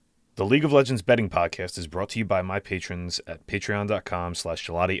The League of Legends betting podcast is brought to you by my patrons at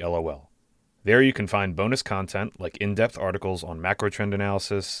patreon.com/GelatiLOL. There you can find bonus content like in-depth articles on macro trend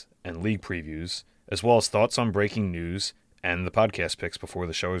analysis and league previews, as well as thoughts on breaking news and the podcast picks before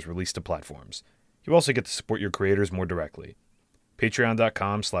the show is released to platforms. You also get to support your creators more directly.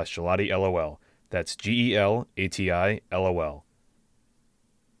 Patreon.com/GelatiLOL. That's GELATILOL.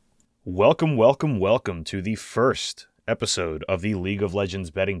 Welcome to the first episode of the League of Legends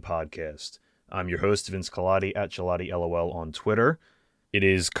betting podcast. I'm your host, Vince Colati, at GelatiLOL on Twitter. It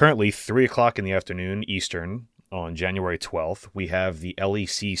is currently 3 o'clock in the afternoon Eastern on January 12th. We have the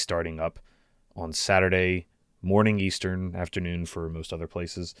LEC starting up on Saturday morning Eastern, afternoon for most other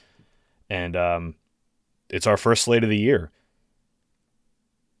places. And it's our first slate of the year.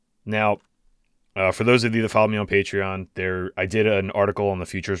 Now, for those of you that follow me on Patreon, I did an article on the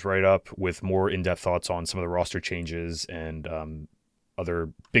futures write-up with more in-depth thoughts on some of the roster changes and other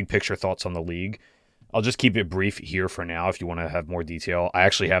big-picture thoughts on the league. I'll just keep it brief here for now if you want to have more detail. I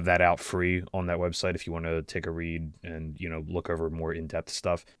actually have that out free on that website if you want to take a read and look over more in-depth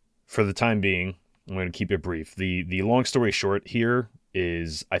stuff. For the time being, I'm going to keep it brief. The long story short here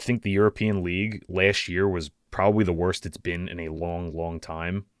is I think the European League last year was probably the worst it's been in a long, long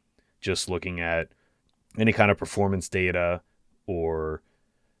time. Just looking at any kind of performance data or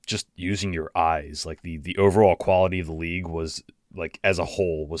just using your eyes. Like the overall quality of the league was, like, as a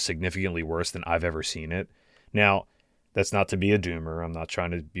whole, was significantly worse than I've ever seen it. Now, that's not to be a doomer. I'm not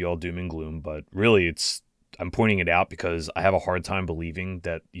trying to be all doom and gloom, but really I'm pointing it out because I have a hard time believing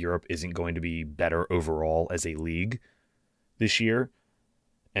that Europe isn't going to be better overall as a league this year.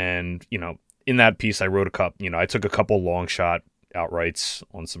 And, in that piece I wrote I took a couple long shot outrights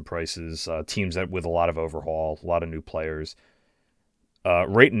on some prices, teams that with a lot of overhaul, a lot of new players.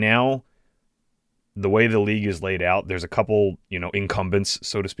 Right now, the way the league is laid out, there's a couple, incumbents,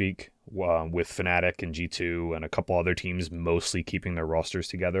 so to speak, with Fnatic and G2 and a couple other teams mostly keeping their rosters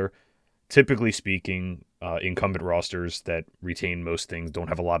together. Typically speaking, incumbent rosters that retain most things, don't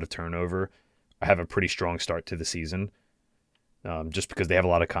have a lot of turnover, have a pretty strong start to the season, just because they have a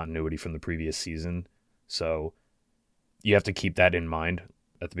lot of continuity from the previous season. So you have to keep that in mind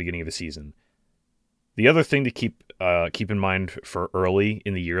at the beginning of the season. The other thing to keep in mind for early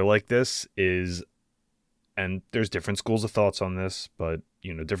in the year like this is, and there's different schools of thoughts on this, but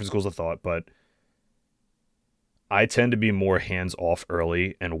I tend to be more hands-off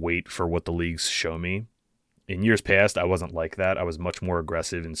early and wait for what the leagues show me. In years past, I wasn't like that. I was much more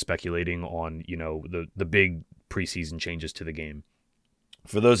aggressive in speculating on, the big preseason changes to the game.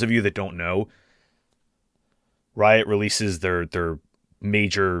 For those of you that don't know, Riot releases their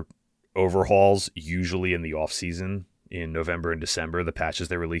major overhauls usually in the off-season in November and December, the patches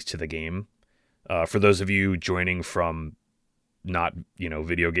they release to the game. For those of you joining from not,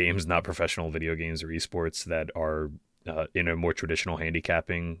 video games, not professional video games or esports that are in a more traditional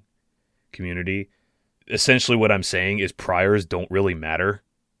handicapping community, essentially what I'm saying is priors don't really matter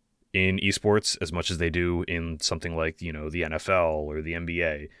in esports as much as they do in something like, the NFL or the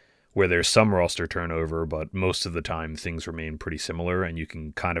NBA, where there's some roster turnover, but most of the time things remain pretty similar and you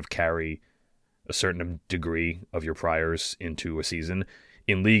can kind of carry a certain degree of your priors into a season.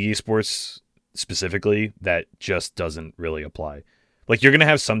 In League esports specifically, that just doesn't really apply. Like, you're going to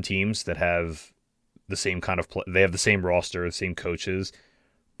have some teams that have the same kind of they have the same roster, the same coaches,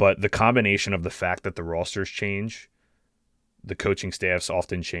 but the combination of the fact that the rosters change, the coaching staffs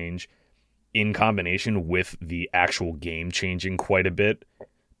often change, in combination with the actual game changing quite a bit,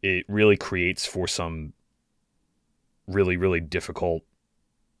 it really creates for some really, really difficult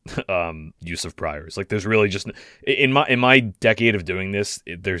use of priors. Like, there's really just in my decade of doing this,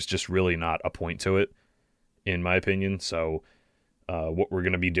 there's just really not a point to it, in my opinion. So, what we're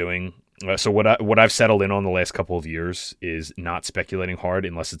going to be doing. So what I've settled in on the last couple of years is not speculating hard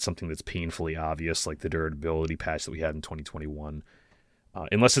unless it's something that's painfully obvious, like the durability patch that we had in 2021.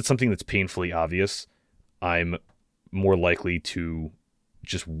 Unless it's something that's painfully obvious, I'm more likely to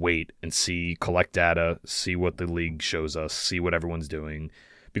just wait and collect data, see what the league shows us, see what everyone's doing.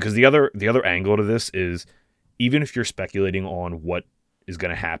 Because the other angle to this is, even if you're speculating on what is going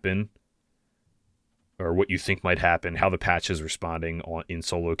to happen or what you think might happen, how the patch is responding in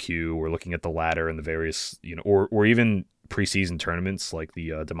solo queue, or looking at the ladder and the various, or even preseason tournaments like the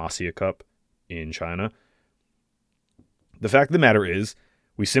Demacia Cup in China. The fact of the matter is,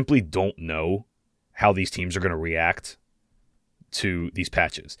 we simply don't know how these teams are going to react to these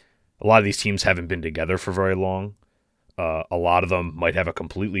patches. A lot of these teams haven't been together for very long. A lot of them might have a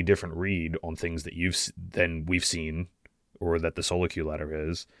completely different read on things than we've seen, or that the solo queue ladder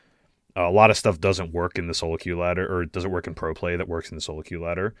is. A lot of stuff doesn't work in the solo queue ladder, or doesn't work in pro play that works in the solo queue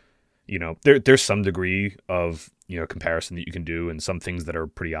ladder. There's some degree of, comparison that you can do, and some things that are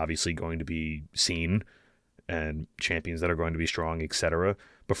pretty obviously going to be seen and champions that are going to be strong, etc.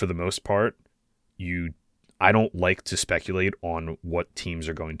 But for the most part, I don't like to speculate on what teams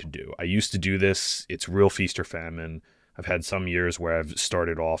are going to do. I used to do this. It's real feast or famine. I've had some years where I've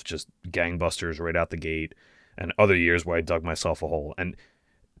started off just gangbusters right out the gate, and other years where I dug myself a hole. And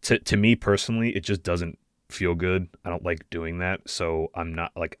to me personally, it just doesn't feel good. I don't like doing that. So I'm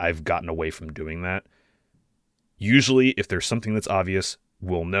not like, I've gotten away from doing that. Usually, if there's something that's obvious,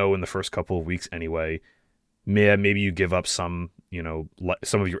 we'll know in the first couple of weeks anyway. Maybe you give up some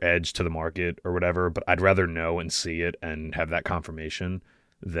of your edge to the market or whatever, but I'd rather know and see it and have that confirmation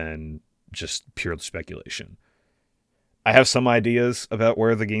than just pure speculation. I have some ideas about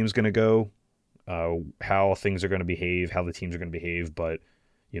where the game's going to go, how things are going to behave, how the teams are going to behave, but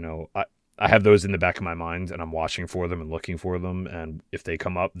I have those in the back of my mind, and I'm watching for them and looking for them, and if they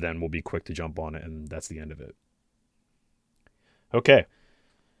come up, then we'll be quick to jump on it, and that's the end of it. Okay,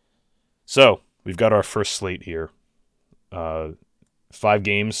 so we've got our first slate here. 5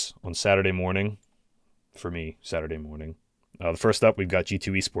 games on Saturday morning. For me, Saturday morning. The first up, we've got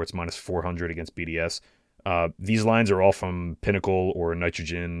G2 Esports minus 400 against BDS. These lines are all from Pinnacle or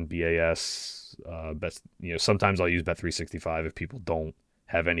Nitrogen, BAS. Best, sometimes I'll use Bet365 if people don't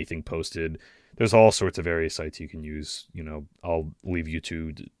have anything posted. There's all sorts of various sites you can use. I'll leave you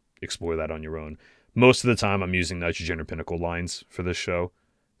to explore that on your own. Most of the time, I'm using Nitrogen or Pinnacle lines for this show,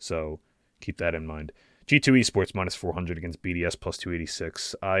 so keep that in mind. G2 Esports minus 400 against BDS plus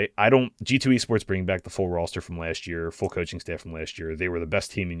 286. G2 Esports bringing back the full roster from last year, full coaching staff from last year. They were the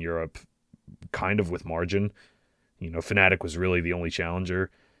best team in Europe, kind of with margin. Fnatic was really the only challenger.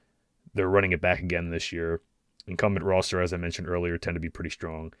 They're running it back again this year. Incumbent roster, as I mentioned earlier, tend to be pretty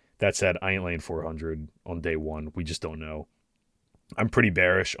strong. That said, I ain't laying 400 on day one. We just don't know. I'm pretty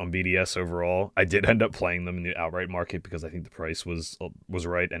bearish on BDS overall. I did end up playing them in the outright market because I think the price was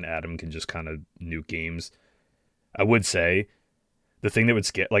right, and Adam can just kind of nuke games. I would say the thing that would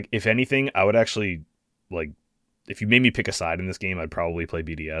scare, if anything, I would actually, if you made me pick a side in this game, I'd probably play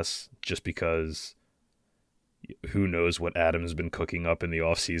BDS just because who knows what Adam's been cooking up in the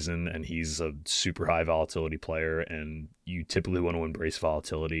offseason, and he's a super high volatility player, and you typically want to embrace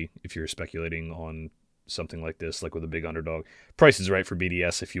volatility if you're speculating on something like this, like with a big underdog. Price is right for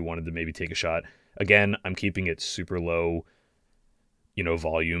BDS if you wanted to maybe take a shot. Again, I'm keeping it super low,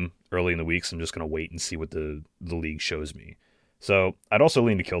 volume early in the week, so I'm just going to wait and see what the league shows me. So I'd also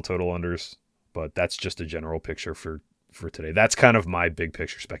lean to kill total unders, but that's just a general picture for today. That's kind of my big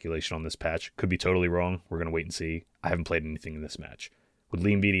picture speculation on this patch. Could be totally wrong. We're going to wait and see. I haven't played anything in this match. Would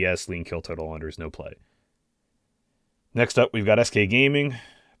lean BDS, lean kill total unders, no play. Next up, we've got SK Gaming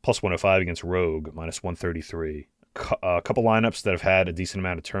plus 105 against Rogue, minus 133. A couple lineups that have had a decent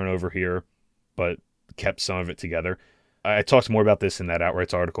amount of turnover here, but kept some of it together. I talked more about this in that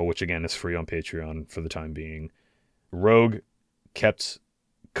Outrights article, which again is free on Patreon for the time being. Rogue kept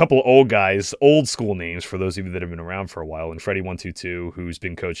a couple of old guys, old school names for those of you that have been around for a while, and Freddy122, who's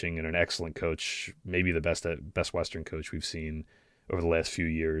been coaching and an excellent coach, maybe the best Western coach we've seen over the last few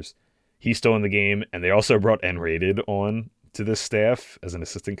years. He's still in the game, and they also brought N-Rated on to this staff as an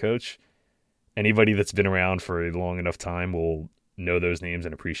assistant coach. Anybody that's been around for a long enough time will know those names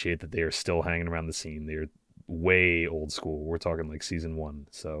and appreciate that they are still hanging around the scene. They're way old school. We're talking like season 1,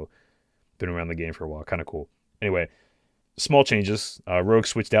 so been around the game for a while. Kind of cool. Anyway, small changes. Rogue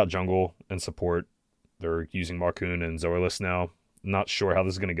switched out jungle and support. They're using Marcoon and Zorlus now. Not sure how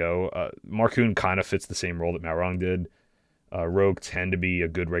this is going to go. Marcoon kind of fits the same role that Malrong did. Rogue tend to be a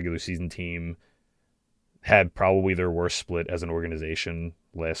good regular season team. Had probably their worst split as an organization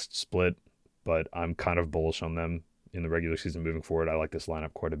last split, but I'm kind of bullish on them in the regular season moving forward. I like this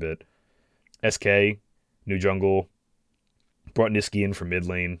lineup quite a bit. SK, new jungle, brought Niski in for mid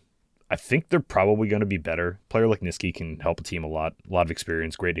lane. I think they're probably going to be better. A player like Niski can help a team a lot of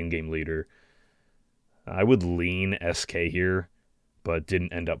experience, great in-game leader. I would lean SK here, but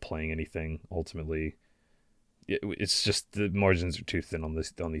didn't end up playing anything ultimately. It's just the margins are too thin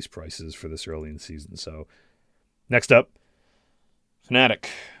on these prices for this early in the season. So next up, Fnatic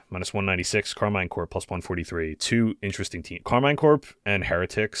minus 196, Carmine Corp plus 143. Two interesting teams. Carmine Corp and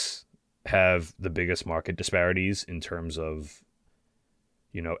Heretics have the biggest market disparities in terms of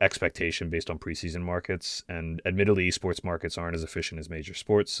expectation based on preseason markets. And admittedly, esports markets aren't as efficient as major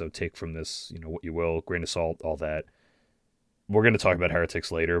sports. So take from this, what you will, grain of salt, all that. We're going to talk about Heretics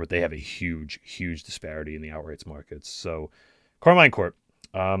later, but they have a huge, huge disparity in the outrights markets. So Carmine Corp,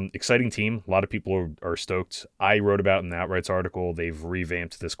 exciting team. A lot of people are stoked. I wrote about in the outrights article. They've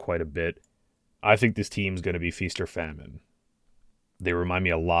revamped this quite a bit. I think this team's going to be feast or famine. They remind me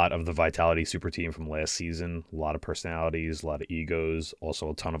a lot of the Vitality Super Team from last season. A lot of personalities, a lot of egos,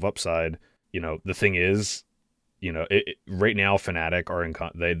 also a ton of upside. The thing is, right now,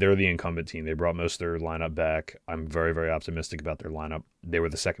 Fnatic they're the incumbent team. They brought most of their lineup back. I'm very, very optimistic about their lineup. They were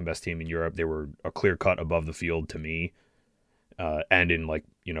the second best team in Europe. They were a clear cut above the field to me, and in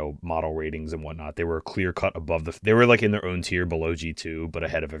model ratings and whatnot. They were a clear cut above they were like in their own tier below G2, but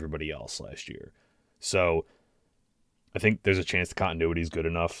ahead of everybody else last year. So I think there's a chance the continuity is good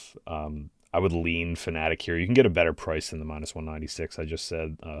enough. I would lean Fnatic here. You can get a better price than the -196 I just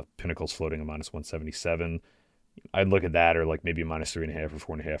said. Pinnacle's floating a -177. I'd look at that, or like maybe a -3.5 or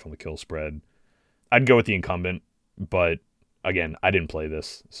 4.5 on the kill spread. I'd go with the incumbent, but again, I didn't play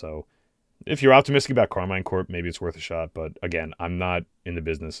this. So if you're optimistic about Carmine Corp, maybe it's worth a shot. But again, I'm not in the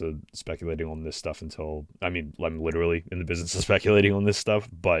business of speculating on this stuff I'm literally in the business of speculating on this stuff,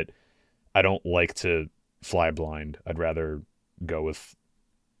 but I don't like to fly blind. I'd rather go with,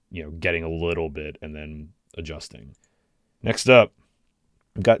 getting a little bit and then adjusting. Next up,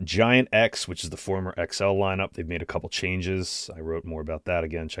 we've got Giant X, which is the former XL lineup. They've made a couple changes. I wrote more about that.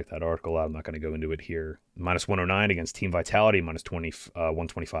 Again, check that article out. I'm not going to go into it here. -109 against Team Vitality,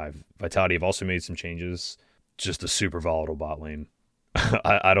 -125. Vitality have also made some changes. Just a super volatile bot lane.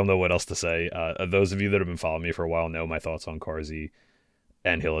 I don't know what else to say. Those of you that have been following me for a while know my thoughts on Carzzy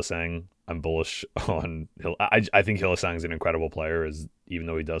and Hylissang. I'm bullish on Hill. I think Hylissang is an incredible player, even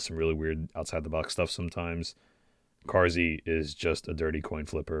though he does some really weird outside the box stuff sometimes. Carzzy is just a dirty coin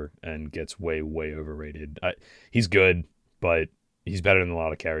flipper and gets way, way overrated. He's good, but he's better than a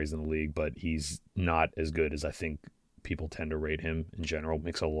lot of carries in the league, but he's not as good as I think people tend to rate him in general.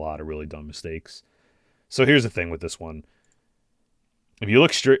 Makes a lot of really dumb mistakes. So here's the thing with this one. If you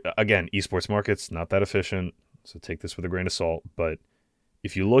look straight, again, esports market's not that efficient, so take this with a grain of salt, but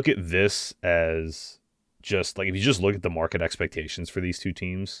if you look at this as just like, if you just look at the market expectations for these two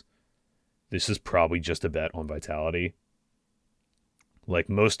teams, this is probably just a bet on Vitality. Like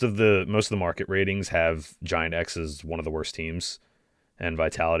most of the market ratings have Giant X as one of the worst teams and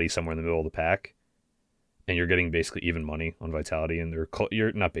Vitality somewhere in the middle of the pack. And you're getting basically even money on Vitality, and you're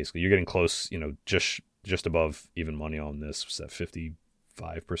getting close, just above even money on this. Was that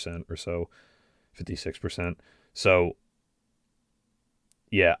 55% or so? 56%. So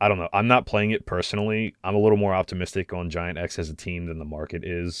yeah, I don't know. I'm not playing it personally. I'm a little more optimistic on Giant X as a team than the market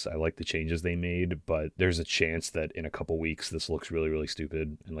is. I like the changes they made, but there's a chance that in a couple weeks this looks really, really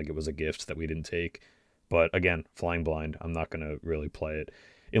stupid and like it was a gift that we didn't take. But again, flying blind. I'm not going to really play it.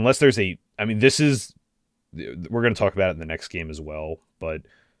 Unless there's we're going to talk about it in the next game as well, but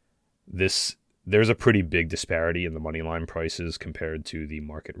there's a pretty big disparity in the money line prices compared to the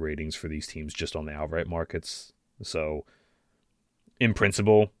market ratings for these teams just on the outright markets. So in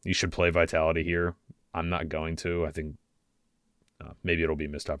principle, you should play Vitality here. I'm not going to. I think maybe it'll be a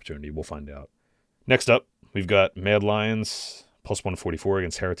missed opportunity. We'll find out. Next up, we've got Mad Lions +144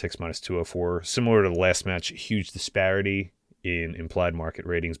 against Heretics -204. Similar to the last match, huge disparity in implied market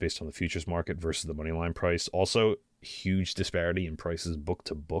ratings based on the futures market versus the money line price. Also, huge disparity in prices book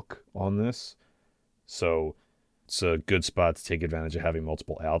to book on this. So it's a good spot to take advantage of having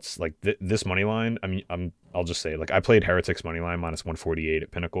multiple outs. Like this money line, I'll just say, like I played Heretics money line -148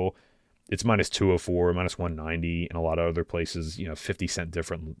 at Pinnacle. It's -204, -190 in a lot of other places. 50-cent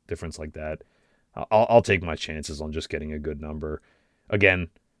difference like that. I'll take my chances on just getting a good number. Again,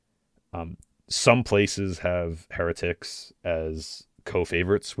 some places have Heretics as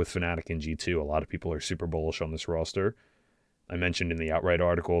co-favorites with Fnatic and G2. A lot of people are super bullish on this roster. I mentioned in the Outright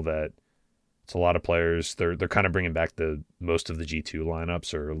article that it's a lot of players. They're kind of bringing back most of the G2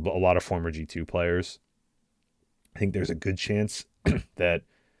 lineups, or a lot of former G2 players. I think there's a good chance that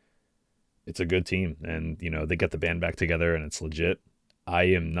it's a good team, and they get the band back together and it's legit. I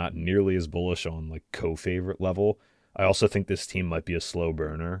am not nearly as bullish on like co-favorite level. I also think this team might be a slow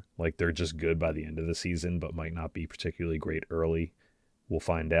burner. Like they're just good by the end of the season, but might not be particularly great early. We'll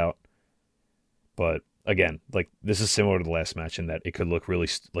find out. But again, like this is similar to the last match in that it could look really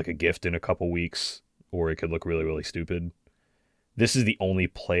like a gift in a couple weeks, or it could look really, really stupid. This is the only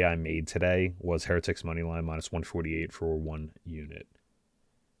play I made today was Heretics Moneyline -148 for 1 unit.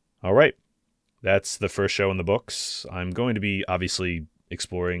 All right. That's the first show in the books. I'm going to be obviously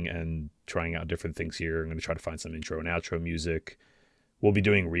exploring and trying out different things here. I'm going to try to find some intro and outro music. We'll be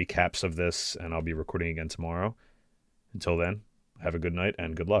doing recaps of this, and I'll be recording again tomorrow. Until then, have a good night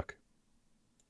and good luck.